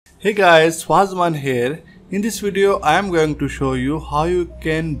Hey guys, Swazman here. In this video, I am going to show you how you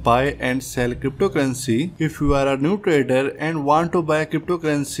can buy and sell cryptocurrency. If you are a new trader and want to buy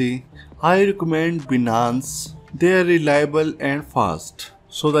cryptocurrency, I recommend Binance. They are reliable and fast.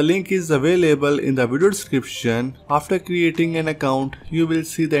 So the link is available in the video description. After creating an account, you will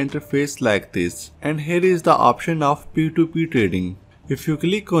see the interface like this. And here is the option of P2P trading. If you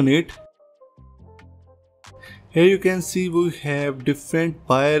click on it, here you can see we have different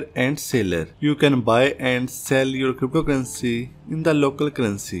buyer and seller. You can buy and sell your cryptocurrency in the local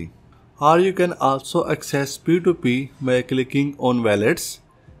currency. Or you can also access P2P by clicking on wallets,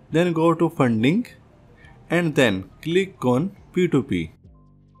 then go to funding and then click on P2P.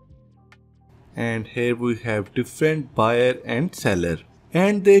 And here we have different buyer and seller.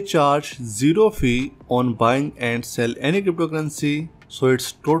 And they charge zero fee on buying and sell any cryptocurrency. So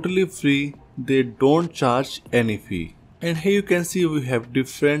it's totally free. They don't charge any fee. And here you can see we have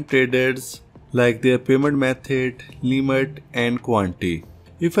different traders like their payment method, limit and quantity.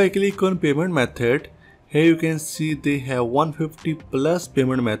 If I click on payment method, here you can see they have 150 plus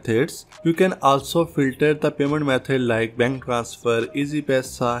payment methods. You can also filter the payment method like bank transfer, easy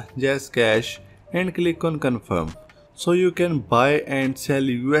paisa, JazzCash and click on confirm. So you can buy and sell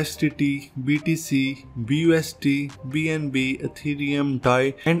USDT, BTC, BUSD, BNB, Ethereum,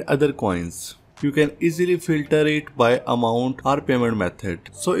 DAI and other coins. You can easily filter it by amount or payment method.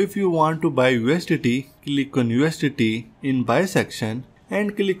 So if you want to buy USDT, click on USDT in buy section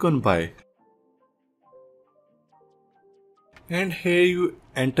and click on buy. And here you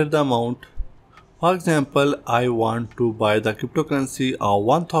enter the amount. For example, I want to buy the cryptocurrency of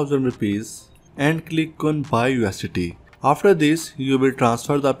 1000 rupees. And click on buy USDT. After this, you will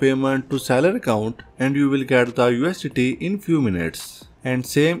transfer the payment to seller account and you will get the USDT in few minutes. And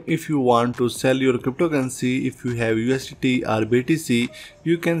same if you want to sell your cryptocurrency, if you have USDT or BTC,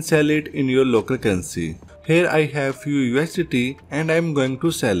 you can sell it in your local currency. Here I have few USDT and I am going to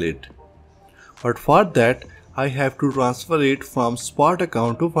sell it. But for that, I have to transfer it from spot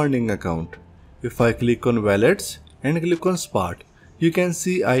account to funding account. If I click on wallets and click on spot, you can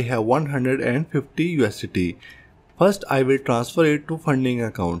see I have 150 USDT. First I will transfer it to funding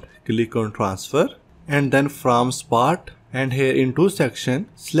account. Click on transfer and then from spot and here in two section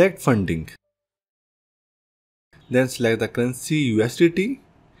select funding. Then select the currency USDT,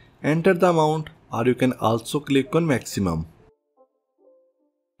 enter the amount or you can also click on maximum.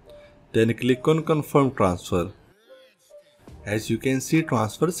 Then click on confirm transfer. As you can see,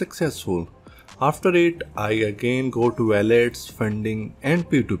 transfer successful. After it, I again go to wallets, funding and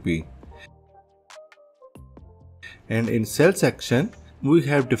P2P. And in sell section, we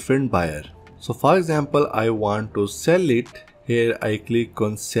have different buyer. So for example, I want to sell it. Here I click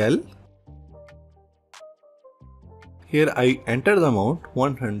on sell. Here I enter the amount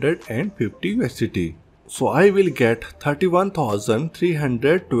 150 USDT. So I will get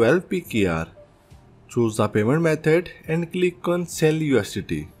 31,312 PKR. Choose the payment method and click on sell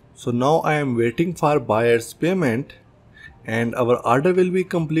USDT. So now I am waiting for buyer's payment and our order will be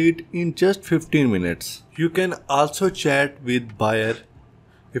complete in just 15 minutes. You can also chat with buyer.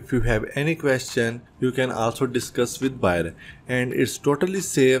 If you have any question, you can also discuss with buyer and it's totally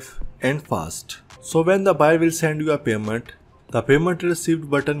safe and fast. So when the buyer will send you a payment, the payment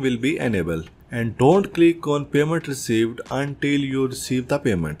received button will be enabled. And don't click on payment received until you receive the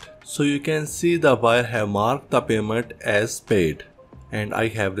payment. So you can see the buyer have marked the payment as paid. And I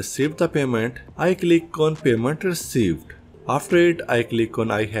have received the payment. I click on payment received. After it, I click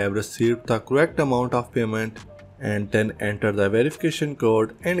on I have received the correct amount of payment and then enter the verification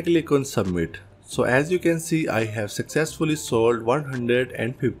code and click on submit. So as you can see, I have successfully sold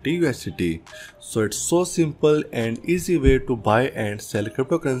 150 USDT. So it's so simple and easy way to buy and sell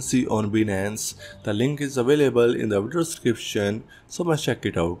cryptocurrency on Binance. The link is available in the video description, so must check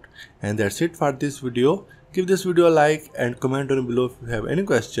it out. And that's it for this video. Give this video a like and comment down below if you have any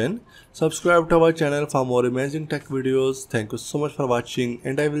question. Subscribe to our channel for more amazing tech videos. Thank you so much for watching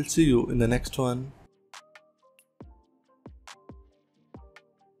and I will see you in the next one.